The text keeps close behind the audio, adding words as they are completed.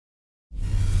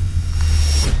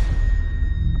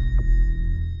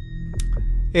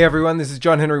Hey everyone, this is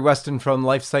John Henry Weston from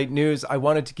LifeSite News. I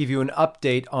wanted to give you an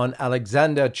update on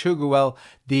Alexander Chuguel,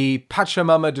 the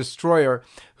Pachamama destroyer,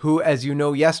 who, as you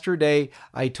know, yesterday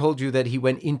I told you that he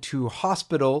went into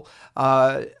hospital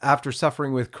after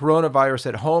suffering with coronavirus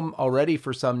at home already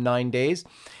for some 9 days.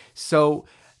 So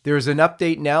there's an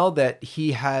update now that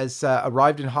he has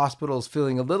arrived in hospital, is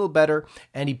feeling a little better,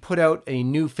 and he put out a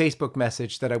new Facebook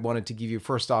message that I wanted to give you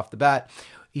first off the bat.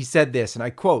 He said this, and I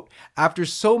quote, "After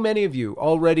so many of you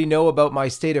already know about my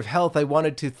state of health, I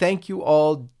wanted to thank you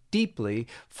all deeply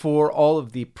for all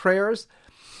of the prayers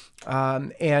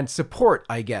and support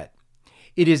I get.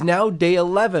 It is now day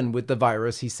 11 with the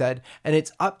virus," he said, "and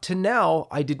it's up to now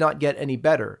I did not get any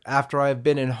better. After I have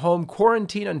been in home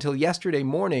quarantine until yesterday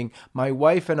morning, my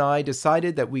wife and I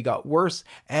decided that we got worse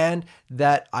and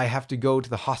that I have to go to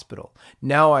the hospital.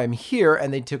 Now I'm here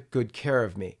and they took good care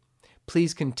of me.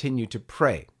 Please continue to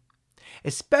pray,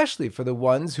 especially for the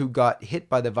ones who got hit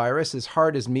by the virus as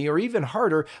hard as me or even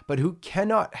harder, but who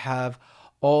cannot have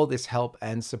all this help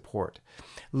and support.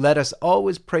 Let us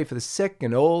always pray for the sick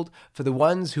and old, for the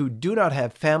ones who do not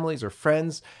have families or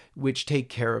friends which take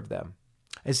care of them.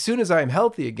 As soon as I am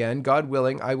healthy again, God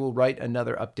willing, I will write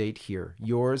another update here.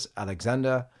 Yours,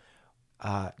 Alexander.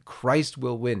 Christ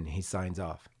will win," he signs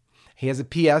off. He has a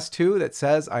PS too that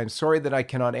says, "I'm sorry that I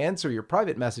cannot answer your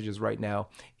private messages right now.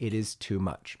 It is too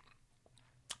much."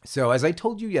 So as I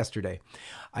told you yesterday,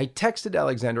 I texted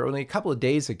Alexander only a couple of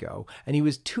days ago, and he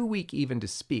was too weak even to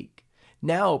speak.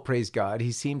 Now, praise God,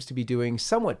 he seems to be doing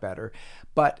somewhat better,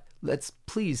 but let's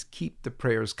please keep the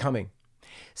prayers coming.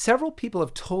 Several people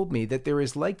have told me that there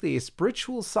is likely a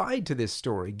spiritual side to this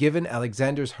story, given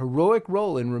Alexander's heroic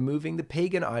role in removing the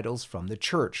pagan idols from the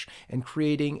church and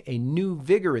creating a new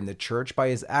vigor in the church by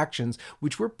his actions,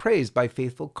 which were praised by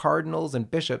faithful cardinals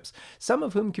and bishops, some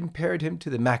of whom compared him to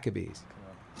the Maccabees.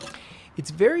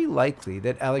 It's very likely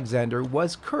that Alexander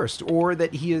was cursed, or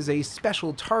that he is a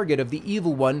special target of the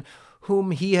evil one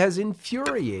whom he has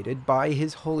infuriated by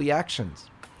his holy actions.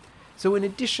 So in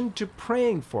addition to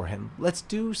praying for him, let's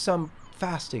do some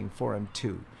fasting for him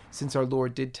too, since our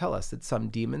Lord did tell us that some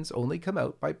demons only come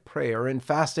out by prayer and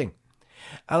fasting.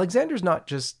 Alexander's not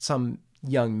just some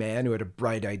young man who had a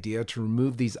bright idea to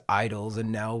remove these idols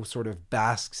and now sort of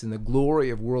basks in the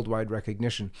glory of worldwide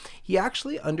recognition. He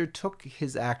actually undertook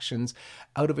his actions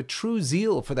out of a true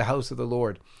zeal for the house of the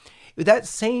Lord. That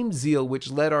same zeal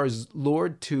which led our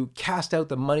Lord to cast out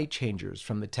the money changers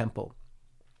from the temple.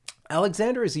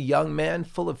 Alexander is a young man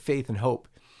full of faith and hope.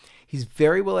 He's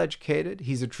very well educated,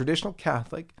 he's a traditional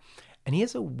Catholic, and he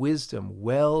has a wisdom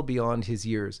well beyond his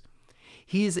years.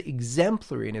 He is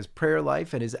exemplary in his prayer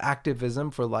life and his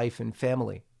activism for life and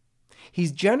family.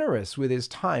 He's generous with his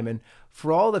time, and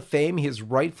for all the fame he has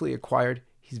rightfully acquired,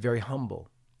 he's very humble.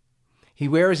 He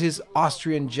wears his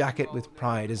Austrian jacket with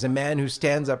pride as a man who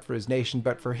stands up for his nation,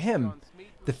 but for him,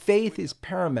 the faith is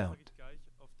paramount.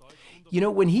 You know,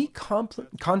 when he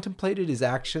contemplated his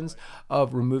actions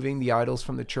of removing the idols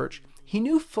from the church, he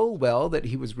knew full well that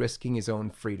he was risking his own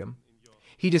freedom.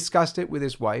 He discussed it with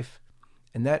his wife,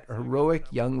 and that heroic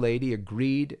young lady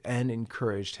agreed and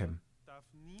encouraged him.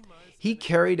 He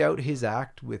carried out his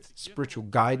act with spiritual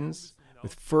guidance,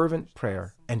 with fervent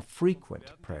prayer and frequent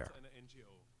prayer.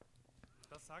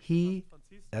 He,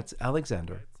 that's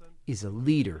Alexander, is a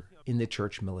leader in the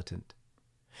church militant.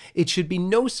 It should be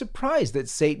no surprise that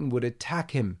Satan would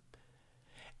attack him.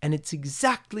 And it's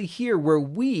exactly here where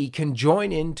we can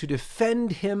join in to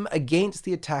defend him against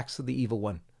the attacks of the evil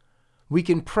one. We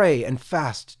can pray and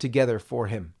fast together for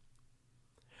him.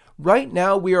 Right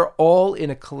now, we are all in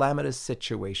a calamitous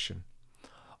situation.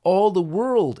 All the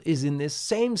world is in this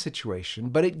same situation,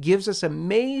 but it gives us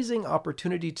amazing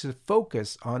opportunity to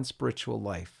focus on spiritual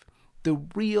life, the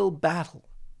real battle.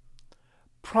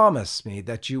 Promise me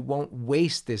that you won't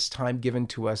waste this time given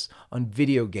to us on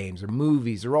video games or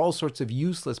movies or all sorts of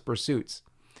useless pursuits.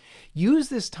 Use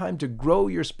this time to grow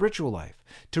your spiritual life,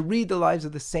 to read the lives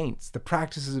of the saints, the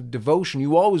practices of devotion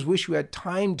you always wish you had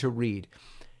time to read.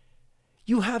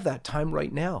 You have that time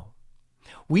right now.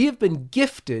 We have been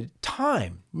gifted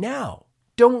time now.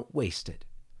 Don't waste it.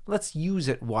 Let's use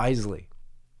it wisely.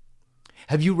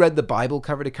 Have you read the Bible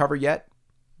cover to cover yet?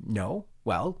 No?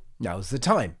 Well, now's the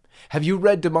time. Have you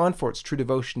read de Montfort's True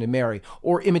Devotion to Mary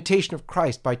or Imitation of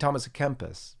Christ by Thomas à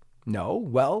Kempis? No?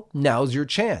 Well, now's your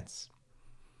chance.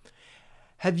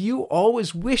 Have you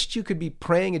always wished you could be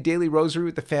praying a daily rosary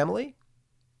with the family?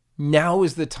 Now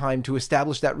is the time to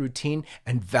establish that routine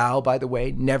and vow, by the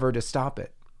way, never to stop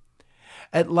it.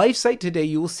 At LifeSite today,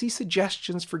 you will see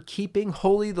suggestions for keeping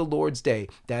holy the Lord's Day,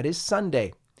 that is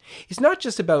Sunday. It's not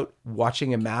just about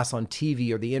watching a mass on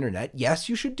TV or the internet. Yes,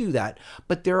 you should do that,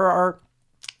 but there are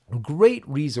Great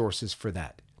resources for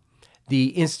that. The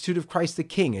Institute of Christ the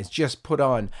King has just put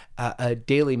on a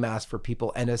daily Mass for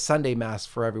people and a Sunday Mass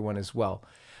for everyone as well.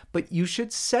 But you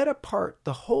should set apart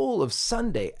the whole of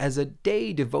Sunday as a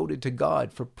day devoted to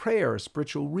God for prayer,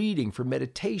 spiritual reading, for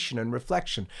meditation and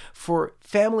reflection, for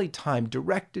family time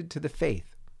directed to the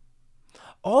faith.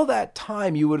 All that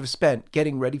time you would have spent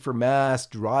getting ready for Mass,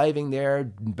 driving there,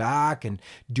 back, and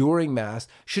during Mass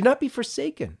should not be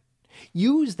forsaken.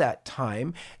 Use that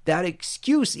time, that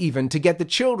excuse even, to get the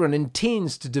children and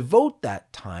teens to devote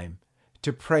that time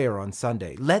to prayer on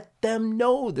Sunday. Let them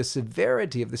know the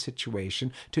severity of the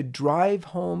situation to drive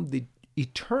home the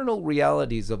eternal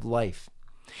realities of life.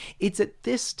 It's at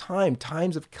this time,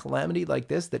 times of calamity like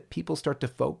this, that people start to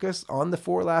focus on the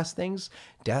four last things: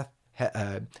 death,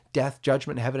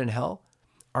 judgment, heaven, and hell.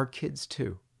 Our kids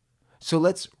too. So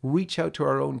let's reach out to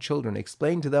our own children,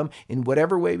 explain to them in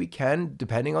whatever way we can,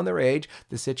 depending on their age,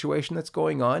 the situation that's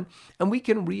going on, and we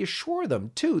can reassure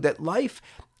them too that life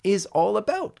is all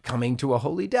about coming to a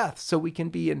holy death so we can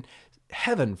be in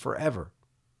heaven forever.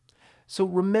 So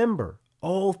remember,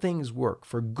 all things work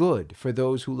for good for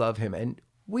those who love him, and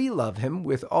we love him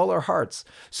with all our hearts.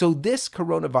 So this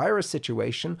coronavirus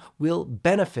situation will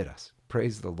benefit us.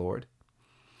 Praise the Lord.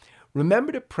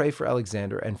 Remember to pray for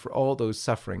Alexander and for all those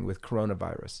suffering with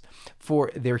coronavirus,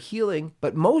 for their healing,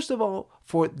 but most of all,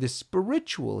 for the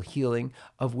spiritual healing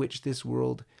of which this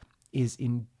world is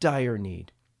in dire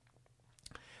need.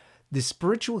 The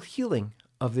spiritual healing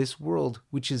of this world,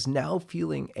 which is now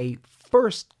feeling a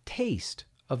first taste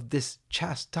of this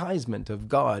chastisement of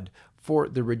God for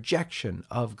the rejection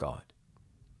of God.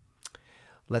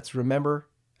 Let's remember,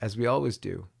 as we always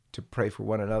do, to pray for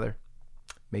one another.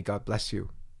 May God bless you,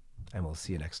 and we'll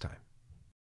see you next time.